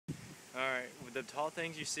Alright, the tall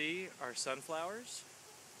things you see are sunflowers,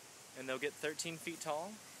 and they'll get 13 feet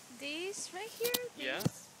tall. These right here? These? Yeah.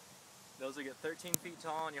 Those will get 13 feet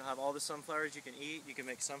tall, and you'll have all the sunflowers you can eat. You can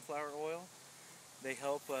make sunflower oil. They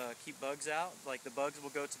help keep bugs out. Like the bugs will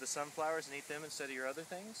go to the sunflowers and eat them instead of your other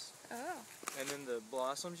things. Oh. And then the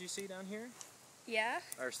blossoms you see down here Yeah?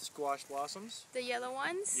 are squash blossoms. The yellow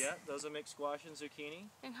ones? Yeah, those will make squash and zucchini.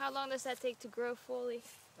 And how long does that take to grow fully?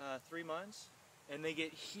 3 months. And they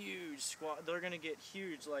get huge. They're going to get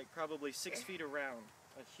huge, like probably 6 feet around.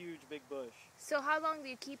 A huge big bush. So how long do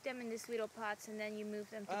you keep them in these little pots and then you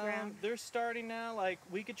move them to ground? They're starting now. Like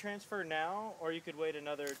we could transfer now, or you could wait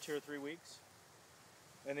another 2 or 3 weeks.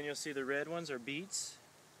 And then you'll see the red ones are beets.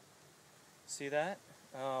 See that?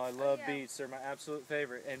 Oh, I love beets. They're my absolute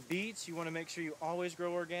favorite. And beets, you want to make sure you always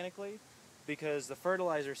grow organically because the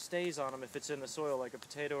fertilizer stays on them if it's in the soil, like a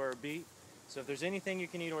potato or a beet. So if there's anything you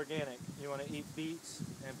can eat organic, you want to eat beets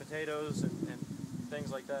and potatoes and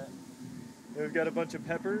things like that. And we've got a bunch of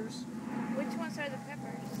peppers. Which ones are the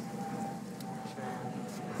peppers?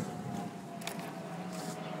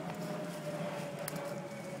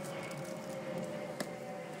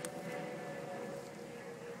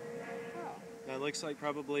 That looks like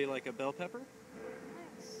probably like a bell pepper.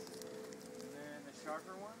 Nice. And then the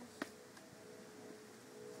sharper ones.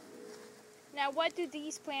 Now what do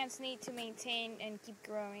these plants need to maintain and keep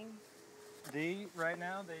growing? Right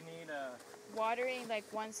now they need Watering like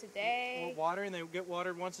once a day? well, watering. They get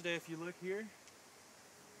watered once a day if you look here.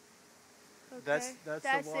 Okay. That's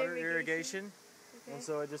the water irrigation. Okay. And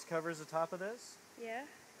so it just covers the top of this. Yeah.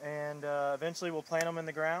 And eventually we'll plant them in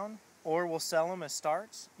the ground, or we'll sell them as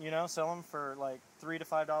starts. You know, sell them for like $3 to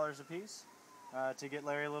 $5 a piece to get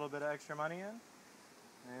Larry a little bit of extra money in.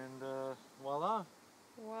 And voila.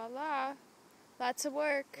 Voila. Lots of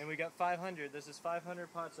work. And we got 500. This is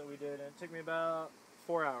 500 pots that we did, and it took me about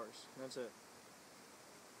 4 hours. That's it.